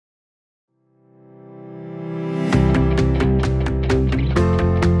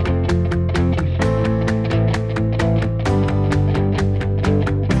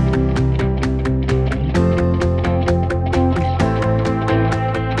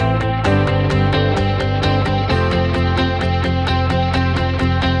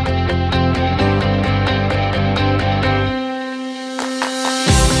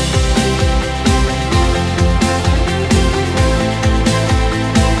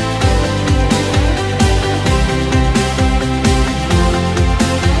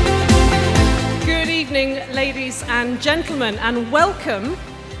gentlemen, and welcome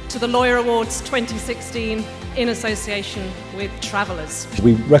to the Lawyer Awards 2016 in association with Travellers.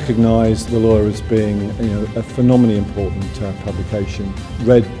 We recognise The Lawyer as being a phenomenally important publication,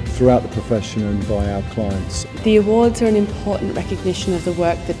 read throughout the profession and by our clients. The awards are an important recognition of the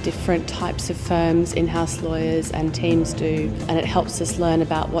work that different types of firms, in-house lawyers and teams do, and it helps us learn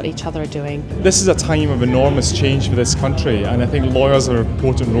about what each other are doing. This is a time of enormous change for this country, and I think lawyers have an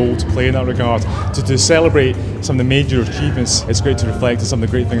important role to play in that regard. To celebrate some of the major achievements, it's great to reflect on some of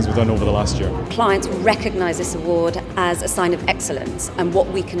the great things we've done over the last year. Clients will recognise this award as a sign of excellence and what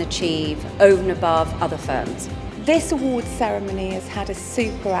we can achieve over and above other firms. This awards ceremony has had a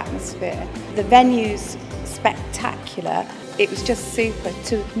super atmosphere. The venue's spectacular. It was just super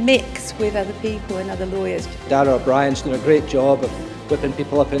to mix with other people and other lawyers. Dara O'Brien's done a great job of whipping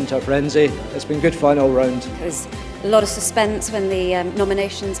people up into a frenzy. It's been good fun all round. There's a lot of suspense when the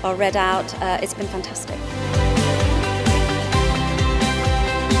nominations are read out. It's been fantastic.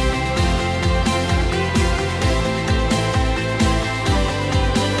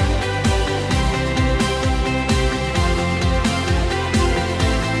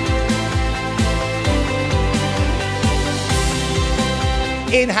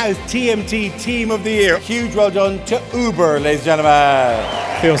 In-house TMT Team of the Year. Huge well done to Uber, ladies and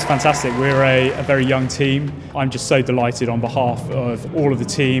gentlemen. Feels fantastic. We're a very young team. I'm just so delighted on behalf of all of the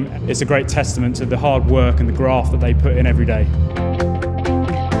team. It's a great testament to the hard work and the graft that they put in every day.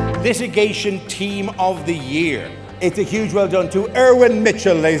 Litigation Team of the Year. It's a huge well done to Erwin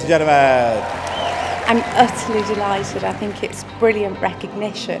Mitchell, ladies and gentlemen. I'm utterly delighted. I think it's brilliant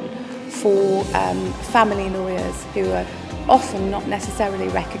recognition for family lawyers who are often not necessarily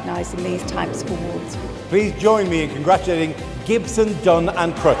recognised in these types of awards. Please join me in congratulating Gibson, Dunn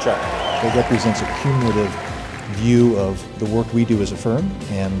and Crutcher. It represents a cumulative view of the work we do as a firm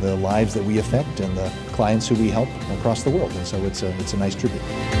and the lives that we affect and the clients who we help across the world, and so it's a nice tribute.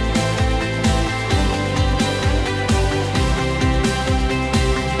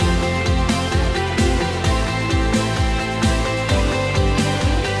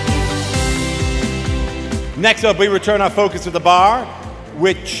 Next up, we return our focus to the bar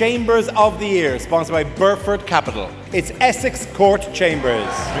with Chambers of the Year, sponsored by Burford Capital. It's Essex Court Chambers.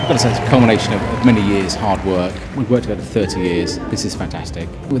 I've got to say it's a culmination of many years' hard work. We've worked together 30 years. This is fantastic.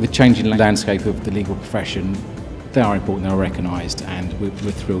 With the changing landscape of the legal profession, they are important, they are recognised, and we're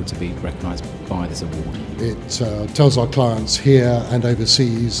thrilled to be recognised by this award. It tells our clients here and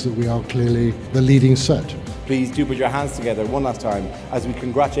overseas that we are clearly the leading set. Please do put your hands together one last time as we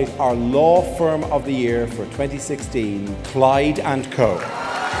congratulate our Law Firm of the Year for 2016, Clyde & Co.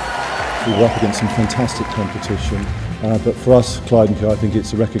 We're up against some fantastic competition, but for us, Clyde & Co, I think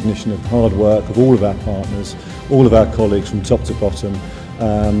it's a recognition of hard work of all of our partners, all of our colleagues from top to bottom,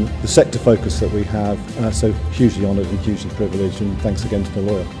 the sector focus that we have, so hugely honoured and hugely privileged, and thanks again to The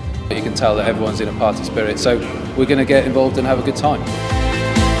Lawyer. You can tell that everyone's in a party spirit, so we're going to get involved and have a good time.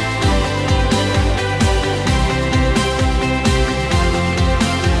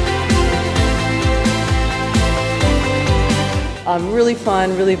 Really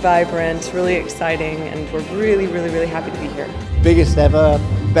fun, really vibrant, really exciting, and we're really happy to be here. Biggest ever,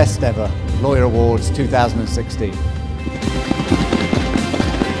 best ever, Lawyer Awards 2016.